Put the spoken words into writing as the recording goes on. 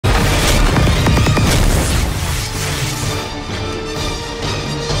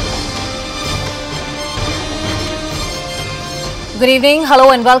Good evening,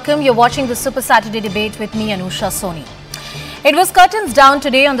 hello and welcome. You're watching the Super Saturday debate with me, Anusha Soni. It was curtains down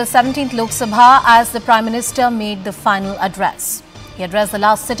today on the 17th Lok Sabha as the Prime Minister made the final address. He addressed the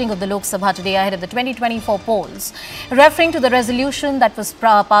last sitting of the Lok Sabha today ahead of the 2024 polls, referring to the resolution that was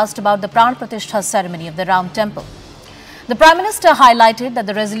passed about the Pran Pratishtha ceremony of the Ram Temple. The Prime Minister highlighted that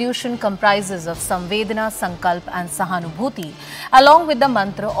the resolution comprises of Samvedana, Sankalp and Sahanubhuti, along with the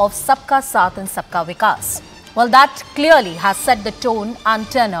mantra of Sabka Saath and Sabka Vikas. Well, that clearly has set the tone and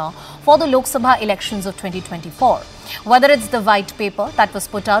tenor for the Lok Sabha elections of 2024. Whether it's the white paper that was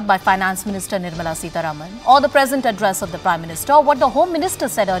put out by Finance Minister Nirmala Sitharaman or the present address of the Prime Minister or what the Home Minister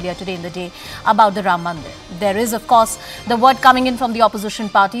said earlier today in the day about the Ram Mandir. There is, of course, the word coming in from the opposition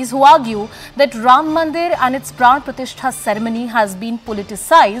parties who argue that Ram Mandir and its Pran Pratishtha ceremony has been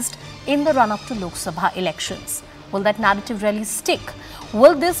politicized in the run-up to Lok Sabha elections. Will that narrative really stick?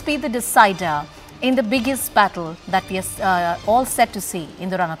 Will this be the decider in the biggest battle that we are all set to see in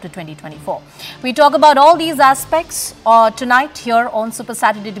the run-up to 2024. We talk about all these aspects tonight here on Super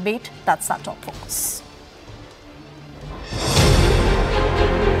Saturday Debate. That's our top focus.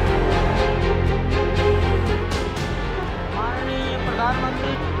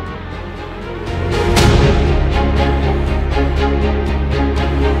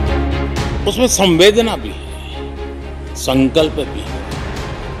 उसमें संवेदना भी है, संकल्प भी है,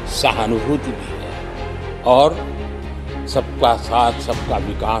 सहानुभूति भी है और सबका साथ सबका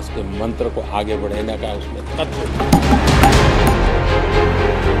विकास के मंत्र को आगे बढ़ाने का उसमें तत्व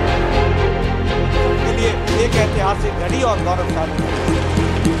के लिए एक ऐतिहासिक घड़ी और गौरवशाली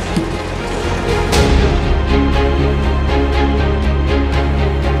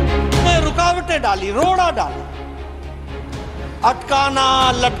में रुकावटें डाली, रोड़ा डाला, अटकाना,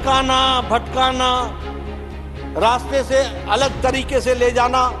 लटकाना, भटकाना, रास्ते से अलग तरीके से ले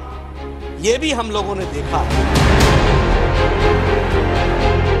जाना, ये भी हम लोगों ने देखा है।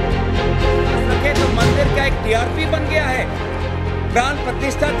 तो मंदिर का एक टीआरपी बन गया है, प्राण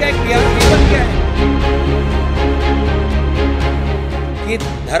प्रतिष्ठा का एक टीआरपी बन गया है कि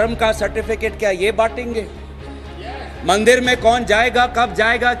धर्म का सर्टिफिकेट क्या ये बांटेंगे? मंदिर में कौन जाएगा, कब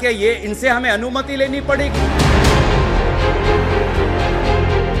जाएगा, क्या ये इनसे हमें अनुमति लेनी पड़ेगी?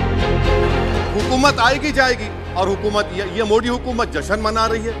 हुकूमत आएगी जाएगी और हुकूमत ये मोदी हुकूमत जश्न मना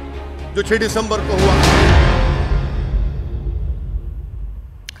रही है जो 6 दिसंबर को हुआ।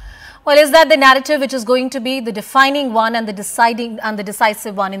 Well, is that the narrative which is going to be the defining one and the deciding and the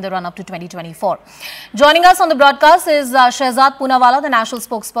decisive one in the run-up to 2024? Joining us on the broadcast is Shehzad Poonawala, the national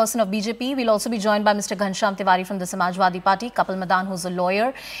spokesperson of BJP. We'll also be joined by Mr. Ghanshyam Tiwari from the Samajwadi Party. Kapil Madan, who's a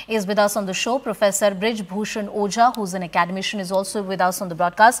lawyer, is with us on the show. Professor Brij Bhushan Ojha, who's an academician, is also with us on the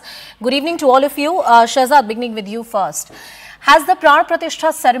broadcast. Good evening to all of you. Shehzad, beginning with you first. Has the Pran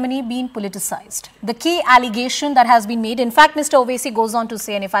Pratishtha ceremony been politicized? The key allegation that has been made, in fact, Mr. Owaisi goes on to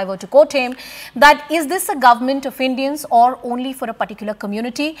say, and if I were to quote him, that is this a government of Indians or only for a particular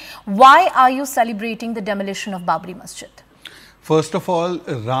community? Why are you celebrating the demolition of Babri Masjid? First of all,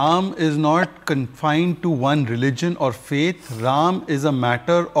 Ram is not confined to one religion or faith. Ram is a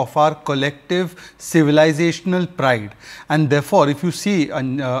matter of our collective civilizational pride. And therefore, if you see,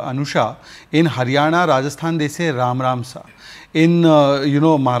 Anusha, in Haryana, Rajasthan, they say Ram Ram Sa. In,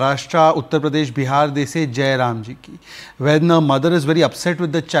 Maharashtra, Uttar Pradesh, Bihar, they say Jai Ram Ji Ki. When a mother is very upset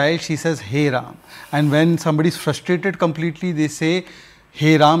with the child, she says, Hey Ram. And when somebody is frustrated completely, they say,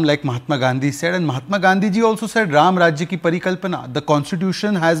 Hey Ram, like Mahatma Gandhi said. And Mahatma Gandhi ji also said, Ram Rajya ki Parikalpana. The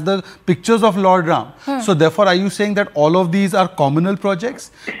constitution has the pictures of Lord Ram. So therefore, are you saying that all of these are communal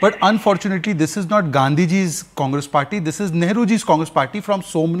projects? But unfortunately, this is not Gandhi ji's Congress party. This is Nehru ji's Congress party. From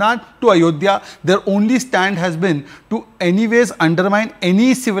Somnath to Ayodhya, their only stand has been to anyways undermine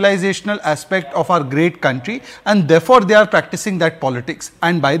any civilizational aspect of our great country. And therefore, they are practicing that politics.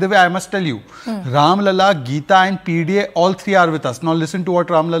 And by the way, I must tell you, Ram Lala, Gita and PDA, all three are with us. Now listen to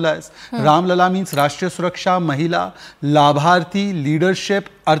what Ram Lala is. Ram Lala means Rashtriya Suraksha, Mahila, Labharthi, leadership,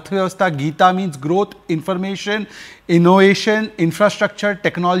 Arthvyavastha. Gita means growth, information, innovation, infrastructure,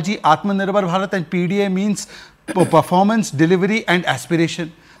 technology, Atmanirbhar Bharat, and PDA means performance, delivery and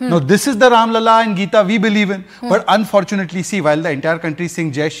aspiration. Now, this is the Ram Lala and Gita we believe in. But unfortunately, see, while the entire country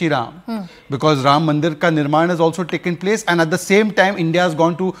sings Jai Shri Ram, because Ram Mandir ka Nirman has also taken place, and at the same time, India has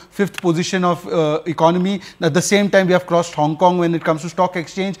gone to 5th position of economy. At the same time, we have crossed Hong Kong when it comes to stock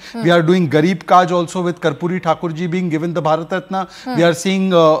exchange. We are doing Garib Kaj also with Karpuri Thakurji being given the Bharat Ratna. We are seeing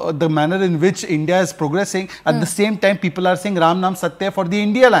the manner in which India is progressing. At the same time, people are saying Ram Nam Satya for the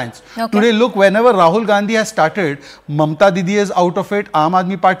India Alliance. Today, look, whenever Rahul Gandhi has started, Mamta Didi is out of it, Aam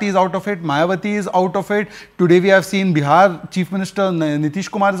Aadmi Party party is out of it, Mayawati is out of it. Today we have seen Bihar Chief Minister Nitish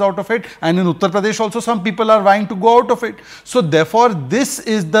Kumar is out of it, and in Uttar Pradesh also some people are vying to go out of it. So therefore this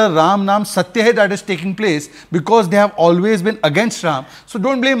is the Ram Naam Satyah that is taking place because they have always been against Ram. So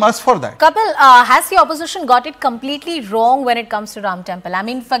don't blame us for that. Kapil, has the opposition got it completely wrong when it comes to Ram Temple? I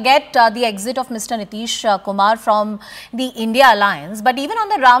mean, forget the exit of Mr. Nitish Kumar from the India Alliance, but even on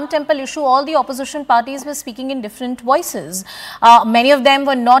the Ram Temple issue, all the opposition parties were speaking in different voices. Many of them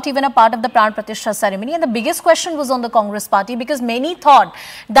were not even a part of the Pran Pratishtha ceremony, and the biggest question was on the Congress party because many thought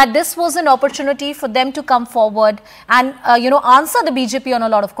that this was an opportunity for them to come forward and answer the BJP on a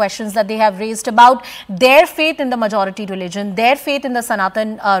lot of questions that they have raised about their faith in the majority religion, their faith in the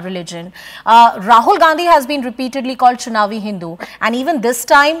Sanatan religion. Rahul Gandhi has been repeatedly called Chunavi Hindu, and even this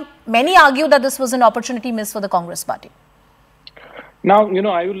time many argue that this was an opportunity missed for the Congress party. Now,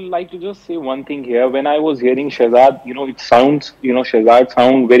 I would like to just say one thing here. When I was hearing Shehzad, it sounds, Shehzad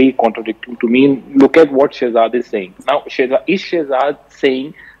sound very contradictory to me. Look at what Shehzad is saying. Now, is Shehzad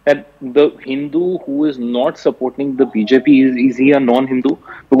saying that the Hindu who is not supporting the BJP, is he a non-Hindu?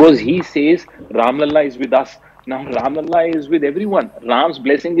 Because he says Ram Lalla is with us. Now, Ram Lalla is with everyone. Ram's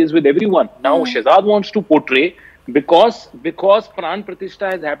blessing is with everyone. Now, Shehzad wants to portray because Pran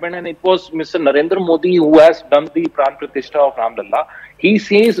Pratishtha has happened and it was Mr. Narendra Modi who has done the Pran Pratishtha of Ram Lalla. He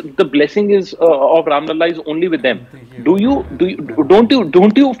says the blessing is of Ram Lalla is only with them. Don't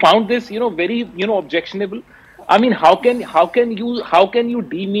you found this very objectionable? I mean, how can you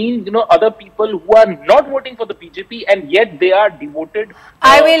demean other people who are not voting for the BJP and yet they are devoted?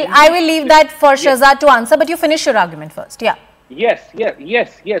 I will leave that for Shehzad to answer, but you finish your argument first. Yeah.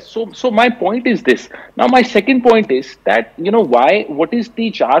 Yes. So my point is this. Now, my second point is that, what is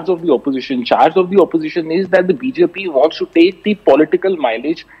the charge of the opposition? Charge of the opposition is that the BJP wants to take the political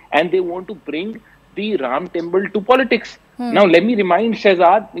mileage and they want to bring the Ram Temple to politics. Now, let me remind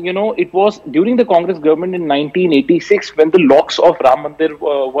Shehzad, it was during the Congress government in 1986 when the locks of Ram Mandir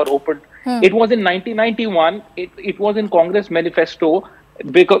were opened. It was in 1991. It was in Congress manifesto.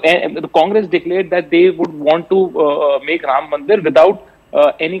 Because the Congress declared that they would want to make Ram Mandir without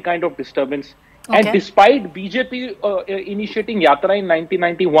any kind of disturbance. Okay. And despite BJP initiating Yatra in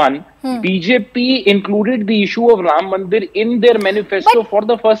 1991, BJP included the issue of Ram Mandir in their manifesto for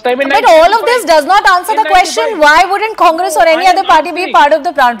the first time in 1995. But all of this does not answer the question, why wouldn't Congress or any other party be part of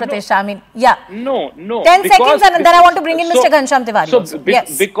the Pran Pratishtha? I mean, yeah. No. 10 seconds and then I want to bring in Mr. Ghanshyam Tiwari. So,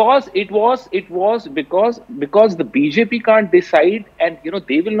 yes. Because the BJP can't decide and,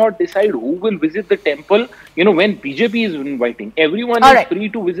 they will not decide who will visit the temple, when BJP is inviting. Everyone is free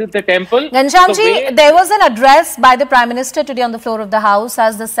to visit the temple. Ghanshyamji, there was an address by the Prime Minister today on the floor of the House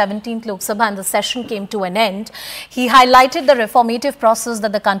as the 17th Lok Sabha and the session came to an end. He highlighted the reformative process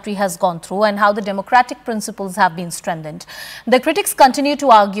that the country has gone through and how the democratic principles have been strengthened. The critics continue to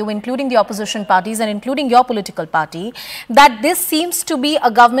argue, including the opposition parties and including your political party, that this seems to be a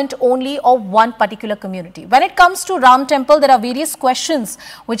government only of one particular community. When it comes to Ram Temple, there are various questions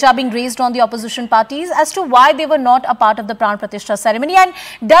which are being raised on the opposition parties as to why they were not a part of the Pran Pratishtha ceremony, and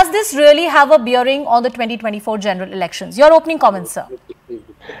does this really have a bearing on the 2024 general elections? Your opening comments, sir.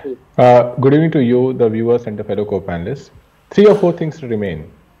 Good evening to you, the viewers and the fellow co-panelists. 3 or 4 things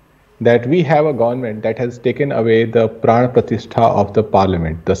remain. That we have a government that has taken away the Pran Pratishtha of the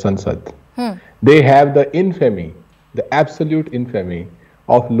parliament, the Sansad. They have the infamy, the absolute infamy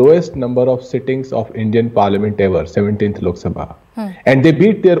of lowest number of sittings of Indian parliament ever, 17th Lok Sabha. And they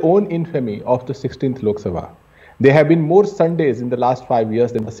beat their own infamy of the 16th Lok Sabha. There have been more Sundays in the last 5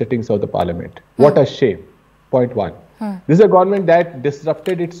 years than the sittings of the parliament. What a shame. Point 1. This is a government that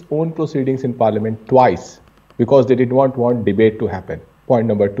disrupted its own proceedings in parliament twice because they did not want debate to happen. Point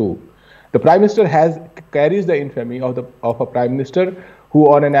number 2. The Prime Minister carries the infamy of a Prime Minister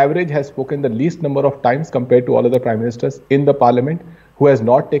who on an average has spoken the least number of times compared to all other Prime Ministers in the parliament, who has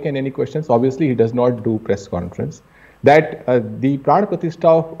not taken any questions. Obviously, he does not do press conference. That the Pran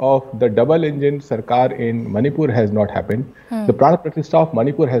Pratishtha of the double engine Sarkar in Manipur has not happened. The Pran Pratishtha of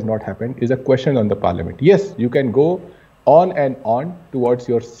Manipur has not happened is a question on the parliament. Yes, you can go on and on towards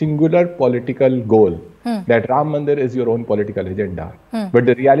your singular political goal, that Ram Mandir is your own political agenda. But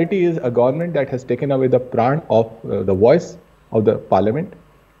the reality is a government that has taken away the pran of the voice of the parliament,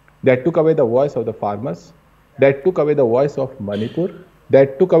 that took away the voice of the farmers, that took away the voice of Manipur,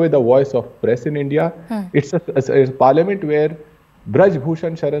 that took away the voice of press in India. It's a parliament where Braj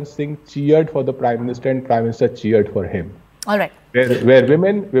Bhushan Sharan Singh cheered for the Prime Minister and Prime Minister cheered for him. All right. Where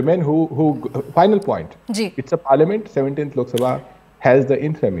women who final point. It's a parliament, 17th Lok Sabha has the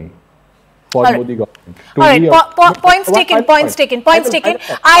infamy for All right. Modi government. All right, points taken, points taken, points taken.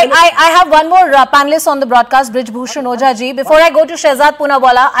 I have one more panelist on the broadcast, Brij Bhushan Ojha ji. Before I go to Shehzad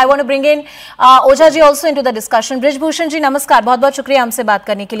Poonawala, I want to bring in Ojha ji also into the discussion. Brij Bhushan ji, नमस्कार, बहुत बहुत शुक्रिया हमसे बात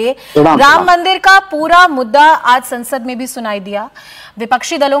करने के लिए। राम मंदिर का पूरा मुद्दा आज संसद में भी सुनाई दिया।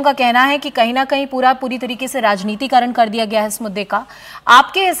 विपक्षी दलों का कहना है कि कहीं ना कहीं पूरी तरीके से राजनीतिकरण कर दिया गया है इस मुद्दे का।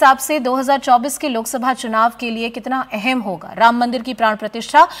 आपके हिसाब से 2024 के लोकसभा चुनाव के लिए कितना अहम होगा राम मंदिर की प्राण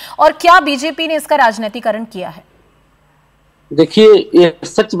प्रतिष्ठा, और क्या बीजेपी ने इसका राजनीतिकरण किया है? देखिए, ये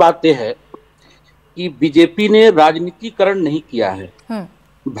सच बात यह है कि बीजेपी ने राजनीतिकरण नहीं किया है।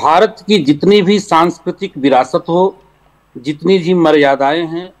 भारत की जितनी भी सांस्कृतिक विरासत हो, जितनी भी मर्यादाएं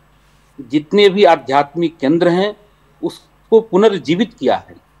हैं, जितने भी आध्यात्मिक केंद्र हैं, उसको पुनर्जीवित किया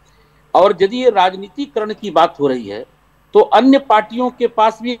है। और यदि ये राजनीतिकरण की बात हो रही है तो अन्य पार्टियों के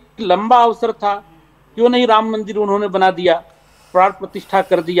पास भी लंबा अवसर था, क्यों नहीं राम मंदिर उन्होंने बना दिया, प्राण प्रतिष्ठा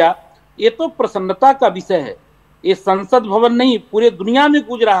कर दिया। ये तो प्रसन्नता का विषय है। ये संसद भवन नहीं, पूरे दुनिया में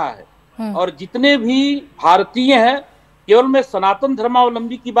गूंज रहा है। और जितने भी भारतीय हैं, केवल मैं सनातन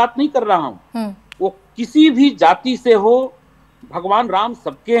धर्मावलंबी की बात नहीं कर रहा हूँ, वो किसी भी जाति से हो, भगवान राम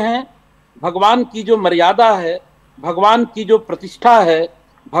सबके हैं। भगवान की जो मर्यादा है, भगवान की जो प्रतिष्ठा है,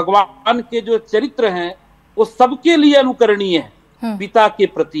 भगवान के जो चरित्र हैं, वो सबके लिए अनुकरणीय है। पिता के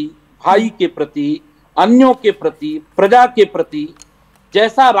प्रति, भाई के प्रति, अन्यों के प्रति, प्रजा के प्रति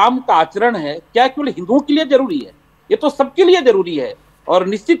जैसा राम का आचरण है, क्या केवल हिंदुओं के लिए जरूरी है? ये तो सबके लिए जरूरी है। और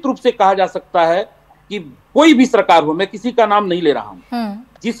निश्चित रूप से कहा जा सकता है कि कोई भी सरकार हो, मैं किसी का नाम नहीं ले रहा हूं,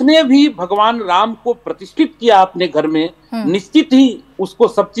 जिसने भी भगवान राम को प्रतिष्ठित किया अपने घर में, निश्चित ही उसको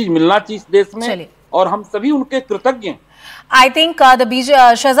सब चीज मिलना चाहिए इस देश में, और हम सभी उनके कृतज्ञ हैं। I think the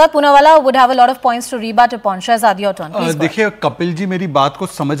Shehzad Poonawala would have a lot of points to rebut upon. Shehzad, your turn. देखिए, कपिल जी मेरी बात को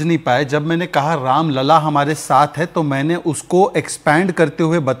समझ नहीं पाए। जब मैंने कहा राम लला हमारे साथ है, तो मैंने उसको एक्सपैंड करते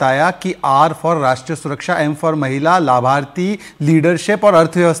हुए बताया कि R फॉर राष्ट्रीय सुरक्षा, M फॉर महिला, लाभार्थी, लीडरशिप और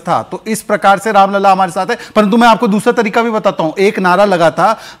अर्थव्यवस्था। तो इस प्रकार से राम लला हमारे साथ है। परंतु मैं आपको दूसरा तरीका भी बताता हूं। एक नारा लगा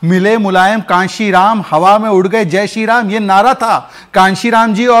था, मिले मुलायम कांशी राम, हवा में उड़ गए जय श्री राम। ये नारा था कांशी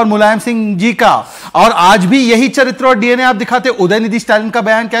राम जी और मुलायम सिंह जी का, और आज भी यही चरित्र और डीएनए आप दिखाते। उदयनिधि स्टालिन का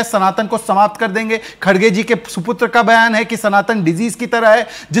बयान क्या है? सनातन को समाप्त कर देंगे। खड़गे जी के सुपुत्र का बयान है कि सनातन डिजीज की तरह है।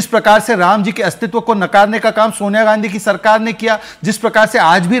 जिस प्रकार से राम जी के अस्तित्व को नकारने का काम सोनिया गांधी की सरकार ने किया, जिस प्रकार से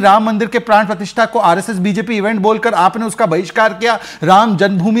आज भी राम मंदिर के प्राण प्रतिष्ठा को आरएसएस बीजेपी इवेंट बोलकर आपने उसका बहिष्कार किया। राम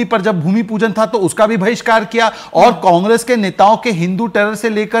जन्मभूमि पर जब भूमि पूजन था तो उसका भी बहिष्कार किया। और कांग्रेस के नेताओं के हिंदू टेरर से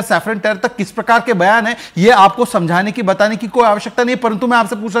लेकर सैफरन टेरर तक किस प्रकार के बयान है, यह आपको समझाने की, बताने की कोई आवश्यकता नहीं है। परंतु मैं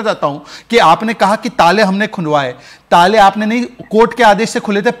आपसे पूछना चाहता हूं कि आपने कहा कि ताले हमने खुलवाए। ताले आपने नहीं, कोर्ट के आदेश से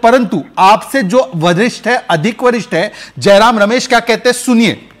खुले थे। परंतु आपसे जो वरिष्ठ है, अधिक वरिष्ठ है, जयराम रमेश क्या कहते हैं,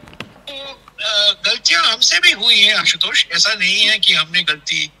 सुनिए। गलतियां हमसे भी हुई हैं आशुतोष, ऐसा नहीं है कि हमने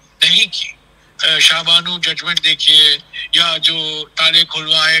गलती नहीं की। शाहबानो जजमेंट देखिए, या जो ताले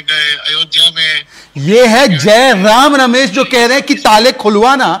खुलवाए गए अयोध्या में, ये है जय राम रमेश जो कह रहे हैं कि ताले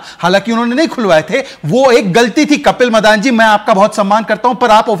खुलवाना, हालांकि उन्होंने नहीं खुलवाए थे, वो एक गलती थी। कपिल मदान जी, मैं आपका बहुत सम्मान करता हूं,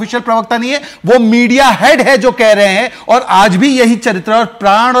 पर आप ऑफिशियल प्रवक्ता नहीं है, वो मीडिया हेड है जो कह रहे हैं। और आज भी यही चरित्र और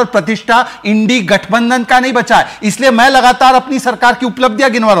प्राण और प्रतिष्ठा इंडी गठबंधन का नहीं बचा है। इसलिए मैं लगातार अपनी सरकार की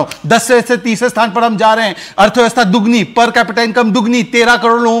उपलब्धियां गिनवा रहा हूं। 10 से तीसरे स्थान पर हम जा रहे हैं। अर्थव्यवस्था दुगनी, पर कैपिटा इनकम दुगनी, 13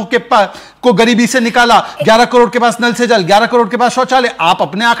 करोड़ लोगों के पास को गरीबी से निकाला, 11 करोड़ के पास नल से जल, 11 करोड़ के पास शौचालय। आप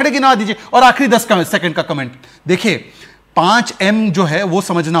अपने आंकड़े गिनवा दीजिए। और आखिरी 10 सेकंड का कमेंट देखिए, 5M जो है वो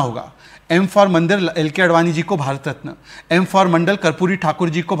समझना होगा। M फॉर मंदिर LK अडवाणी जी को भारत रत्न, M फॉर मंडल कर्पूरी ठाकुर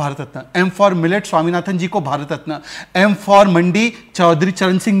जी को Bharat Ratna, M for millet Swaminathan जी को भारत रत्न, M फॉर मंडी चौधरी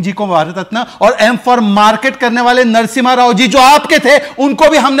चरण सिंह जी को भारत रत्न, और M फॉर मार्केट करने वाले नरसिम्हा राव जी जो आपके थे, उनको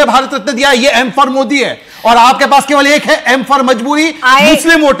भी हमने भारत रत्न दिया। ये M फॉर मोदी है, और आपके पास केवल एक है, M फॉर मजबूरी,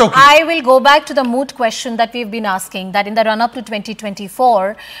 मुस्लिम वोटों की। I will go back to the moot question that we've been asking, that in the run up to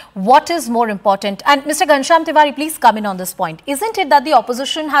 2024, what is more important? And Mr. Ghanshyam Tiwari, please come in on this point. Isn't it that the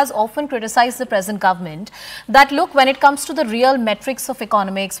opposition has often criticized the present government that, look, when it comes to the real metrics of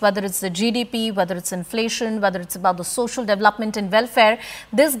economics, whether it's the GDP, whether it's inflation, whether it's about the social development and welfare,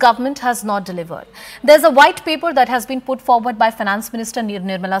 this government has not delivered. There's a white paper that has been put forward by Finance Minister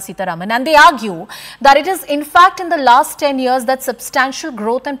Nirmala Sitharaman, and they argue that it is in fact in the last 10 years that substantial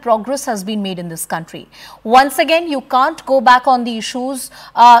growth and progress has been made in this country. Once again, you can't go back on the issues,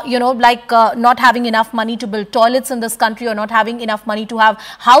 like not having enough money to build toilets in this country, or not having enough money to have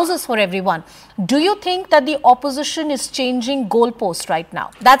houses for everyone. Do you think that the opposition is changing goalposts right now?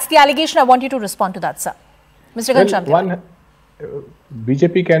 That's the allegation. I want you to respond to that, sir. Mr. Ghanshyam.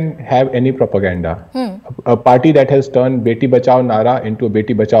 BJP can have any propaganda. A party that has turned Beti Bachao Nara into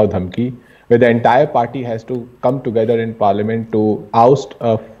Beti Bachao Dhamki, where the entire party has to come together in parliament to oust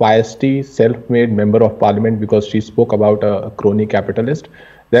a feisty, self-made member of parliament because she spoke about a crony capitalist.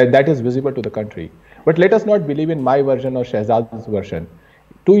 That is visible to the country. But let us not believe in my version or Shehzad's version.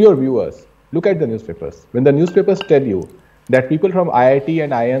 To your viewers, look at the newspapers. When the newspapers tell you that people from IIT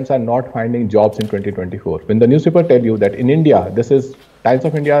and IIMs are not finding jobs in 2024, when the newspaper tell you that in India, this is Times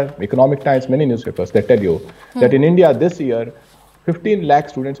of India, Economic Times, many newspapers that tell you that in India this year, 15 lakh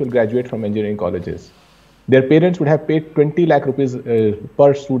students will graduate from engineering colleges. Their parents would have paid 20 lakh rupees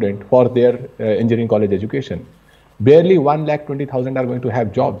per student for their engineering college education. Barely 1,20,000 are going to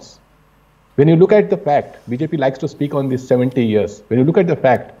have jobs. When you look at the fact, BJP likes to speak on these 70 years. When you look at the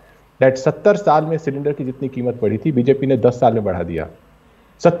fact that 70 साल में cylinder की जितनी कीमत बढ़ी थी, BJP ने 10 साल में बढ़ा दिया.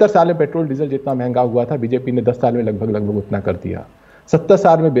 70 साल में पेट्रोल डीजल जितना महंगा हुआ था, बीजेपी ने 10 साल में लगभग उतना कर दिया. 70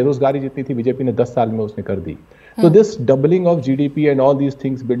 साल में बेरोजगारी जितनी थी, बीजेपी ने 10 साल में उसने कर दी. So this doubling of GDP and all these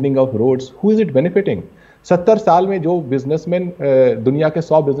things, building of roads, who is it benefiting? 70 साल में जो बिजनेसमैन दुनिया के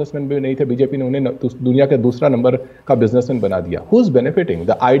 100 बिजनेसमैन भी नहीं थे, बीजेपी ने उन्हें दुनिया के दूसरा नंबर का बिजनेसमैन बना दिया. Who is benefiting?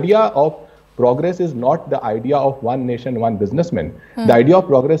 The idea of progress is not the idea of one nation, one businessman. The idea of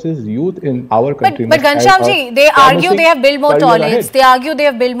progress is youth in our country. But Ghanshyamji, they argue they have built more toilets, they argue they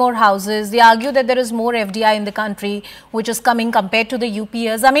have built more houses, they argue that there is more FDI in the country, which is coming compared to the UP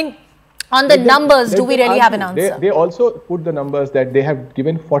years. I mean, on the numbers, do we really have an answer? They also put the numbers that they have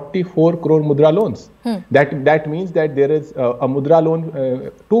given 44 crore mudra loans. That means that there is a mudra loan,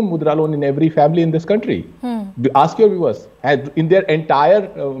 2 mudra loan in every family in this country. Ask your viewers, in their entire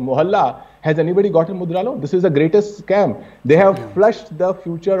mohalla, has anybody gotten mudra loan? This is the greatest scam. They have flushed the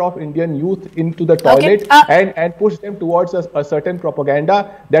future of Indian youth into the toilet and pushed them towards a certain propaganda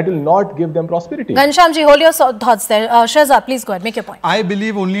that will not give them prosperity. Ghanshyamji, hold your thoughts there. Shehzad, please go ahead, make your point. I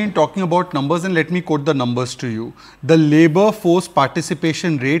believe only in talking about numbers, and let me quote the numbers to you. The labor force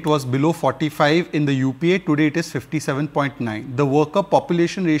participation rate was below 45 in the UPA, today it is 57.9. The worker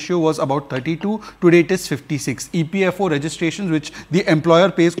population ratio was about 32, today it is 56. EPFO registrations, which the employer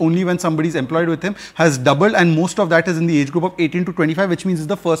pays only when somebody is employed with him, has doubled, and most of that is in the age group of 18 to 25, which means it's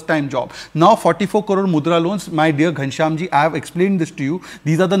the first time job. Now 44 crore mudra loans, my dear Ghanshyamji, I have explained this to you.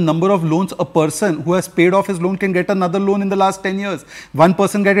 These are the number of loans a person who has paid off his loan can get another loan in the last 10 years. One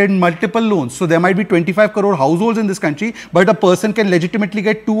person get multiple loans. So there might be 25 crore households in this country, but a person can legitimately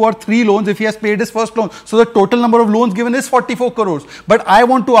get 2 or 3 loans if he has paid his first loan. So the total number of loans given is 44 crores. But I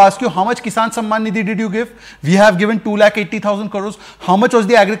want to ask you, how much Kisan Samman Nidhi did you give? We have given 2,80,000 crores. How much was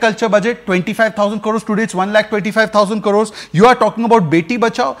the agriculture budget? 25,000 crores. Today it's 1,25,000 crores. You are talking about Beti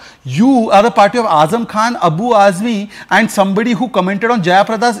Bachao. You are the party of Azam Khan, Abu Azmi, and somebody who commented on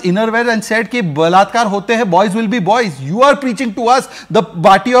Jayaprada's innerwear and said कि बलात्कार होते हैं, boys will be boys. You are preaching to us, the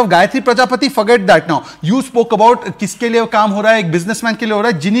party of Gayatri Prajapati. Forget that now. You spoke about किसके लिए काम हो रहा है, एक businessman के लिए हो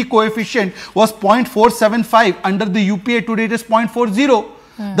रहा है. Gini coefficient was 0.475 under the UPA. Today it is 0.40.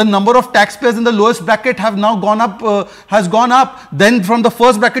 The number of taxpayers in the lowest bracket have now gone up, Then from the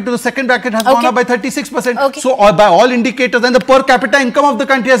first bracket to the second bracket has gone up by 36%. So by all indicators, then the per capita income of the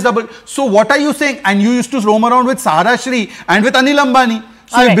country has doubled. So what are you saying? And you used to roam around with Sara Shri and with Anil Ambani.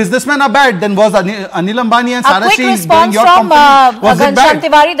 So if businessmen are bad, then was Anil Ambani and Sara Shri doing your company? Was it bad?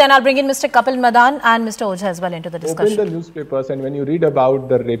 Tiwari, then I'll bring in Mr. Kapil Madan and Mr. Ojha as well into the discussion. Open the newspapers, and when you read about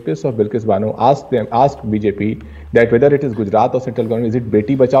the rapists of Bilkis Bano, ask BJP that whether it is Gujarat or central government, is it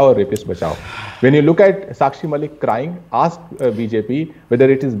Beti Bachao or Rapist Bachao? When you look at Sakshi Malik crying, ask BJP whether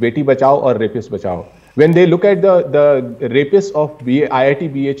it is Beti Bachao or Rapist Bachao. When they look at the rapist of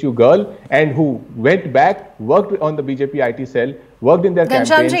IIT BHU girl and who went back, worked on the BJP IT cell, worked in their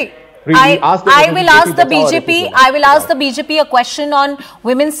campaign. I will ask the BJP a question on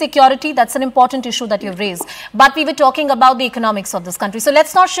women's security. That's an important issue that you've raised. But we were talking about the economics of this country. So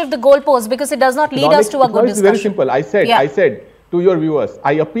let's not shift the goalposts because it does not lead us to a good discussion. Very simple. I said to your viewers,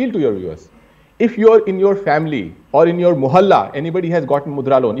 I appeal to your viewers. If you're in your family or in your mohalla, anybody has gotten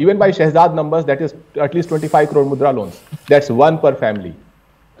mudra loan, even by Shehzad numbers, that is at least 25 crore mudra loans. That's 1 per family.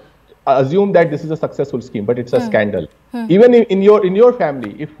 Assume that this is a successful scheme, but it's a scandal. Even in your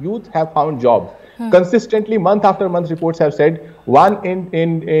family, if youth have found jobs, consistently month after month reports have said 1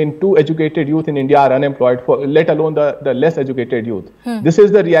 in 2 educated youth in India are unemployed, let alone the less educated youth. This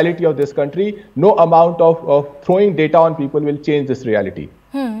is the reality of this country. No amount of throwing data on people will change this reality.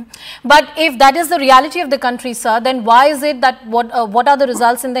 But if that is the reality of the country, sir, then why is it that what are the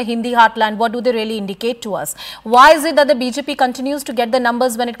results in the Hindi heartland? What do they really indicate to us? Why is it that the BJP continues to get the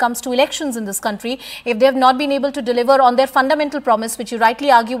numbers when it comes to elections in this country if they have not been able to deliver on their fundamental promise, which you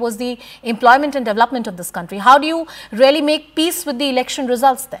rightly argue was the employment and development of this country? How do you really make peace with the election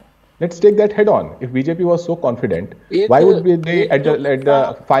results then? Let's take that head on. If BJP was so confident, why would they at the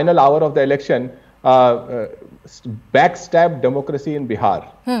final hour of the election backstab democracy in Bihar,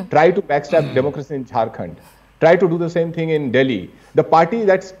 try to backstab democracy in Jharkhand, try to do the same thing in Delhi? The party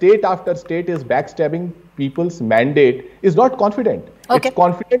that state after state is backstabbing people's mandate is not confident. Okay. It's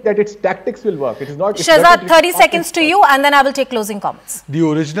confident that its tactics will work. It is not. Shehzad, 30 seconds to you, and then I will take closing comments. The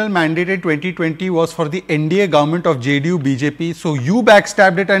original mandate in 2020 was for the NDA government of JDU BJP. So you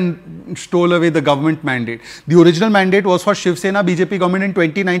backstabbed it and stole away the government mandate. The original mandate was for Shiv Sena BJP government in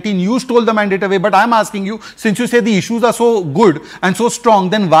 2019. You stole the mandate away. But I'm asking you, since you say the issues are so good and so strong,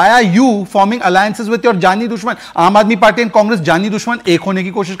 then why are you forming alliances with your Jani Dushman? Aam Aadmi Party and Congress Jani Dushman एक होने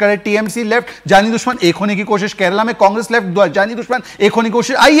की कोशिश करे, TMC left Jani Dushman एक होने की कोशिश, केरला में कांग्रेस लेफ्ट जानी दुश्मन एक होने की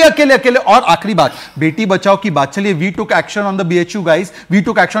कोशिश, आइए अकेले अकेले। और आखिरी बात, बेटी बचाओ की बात चलिए, we took action on the BHU guys, we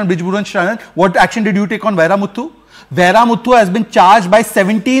took action on Brijbhuran Sharan. What action did you take on Vaira Muthu? Vaira Muthu has been charged by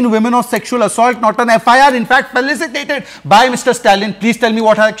 17 women of sexual assault, not an FIR, in fact felicitated by Mr. Stalin. Please tell me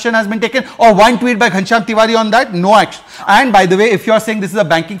what action has been taken, or one tweet by Ghanshyam Tiwari on that, no action. And by the way, if you are saying this is a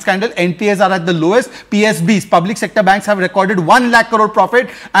banking scandal, NPAs are at the lowest, PSBs, public sector banks have recorded 1 lakh crore profit,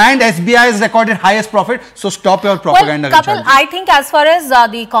 and SBI has recorded highest profit, so stop your propaganda. Well, Kapil, I think as far as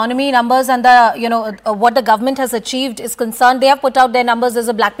the economy numbers and the, what the government has achieved is concerned, they have put out their numbers. There's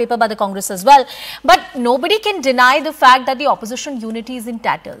a black paper by the Congress as well. But nobody can deny the fact that the opposition unity is in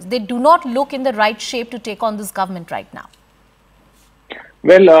tatters. They do not look in the right shape to take on this government right now.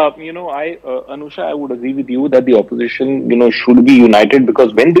 Well, Anusha, I would agree with you that the opposition, should be united,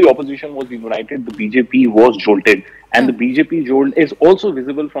 because when the opposition was united, the BJP was jolted, and the BJP jolt is also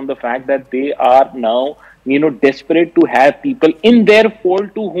visible from the fact that they are now, desperate to have people in their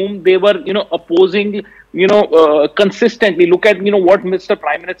fold to whom they were, opposing, consistently. Look at, what Mr.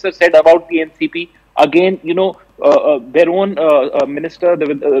 Prime Minister said about the NCP. Again, their own minister,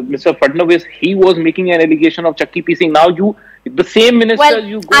 Mr. Fadnavis, he was making an allegation of chakki piecing. Now the same minister,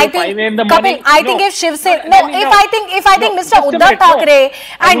 you go 5 a.m. in the morning. Kapil, I think if Shiv Sena, if I think Mr. Uddhav Thackeray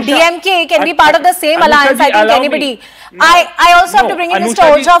and DMK can be part of the same alliance, I think anybody. I also have to bring in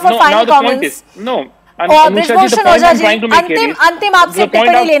Mr. Ojha for final comments. और ब्रिजभूषण ओझा जी, अंतिम आपसे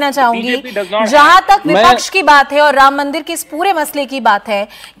टिप्पणी लेना चाहूंगी। जहां तक विपक्ष की बात है और राम मंदिर के इस पूरे मसले की बात है,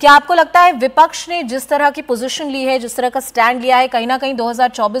 क्या आपको लगता है विपक्ष ने जिस तरह की पोजीशन ली है, जिस तरह का स्टैंड लिया है, कहीं ना कहीं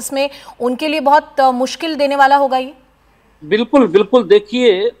 2024 में उनके लिए बहुत मुश्किल देने वाला होगा ये? बिल्कुल बिल्कुल।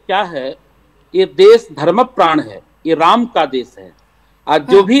 देखिए क्या है, ये देश धर्म प्राण है, ये राम का देश है। आज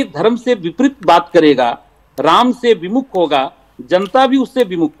जो भी धर्म से विपरीत बात करेगा, राम से विमुख होगा, जनता भी उससे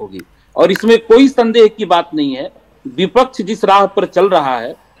विमुख होगी, और इसमें कोई संदेह की बात नहीं है। विपक्ष जिस राह पर चल रहा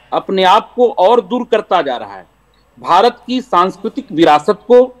है, अपने आप को और दूर करता जा रहा है। भारत की सांस्कृतिक विरासत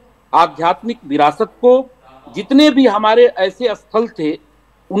को, आध्यात्मिक विरासत को, जितने भी हमारे ऐसे स्थल थे,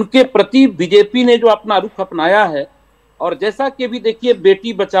 उनके प्रति बीजेपी ने जो अपना रुख अपनाया है, और जैसा कि भी देखिए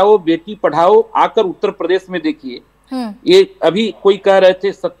बेटी बचाओ बेटी पढ़ाओ आकर उत्तर प्रदेश में देखिए, ये अभी कोई कह रहे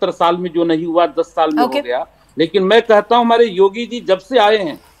थे 70 साल में जो नहीं हुआ 10 साल में हो गया, लेकिन मैं कहता हूं हमारे योगी जी जब से आए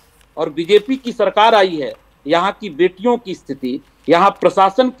हैं और बीजेपी की सरकार आई है, यहाँ की बेटियों की स्थिति, यहाँ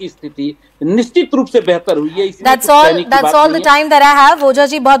प्रशासन की स्थिति निश्चित रूप से बेहतर हुई है। That's all the time that I have. Ojha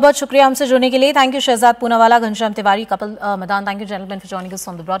ji बहुत बहुत शुक्रिया हमसे जुड़ने के लिए। Thank you Shehzad Poonawala, Ghanshyam Tiwari, Kapil Madan. Thank you gentlemen for joining us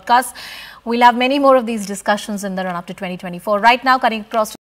on the broadcast. We'll have many more of these discussions in the run up to 2024. Right now, cutting across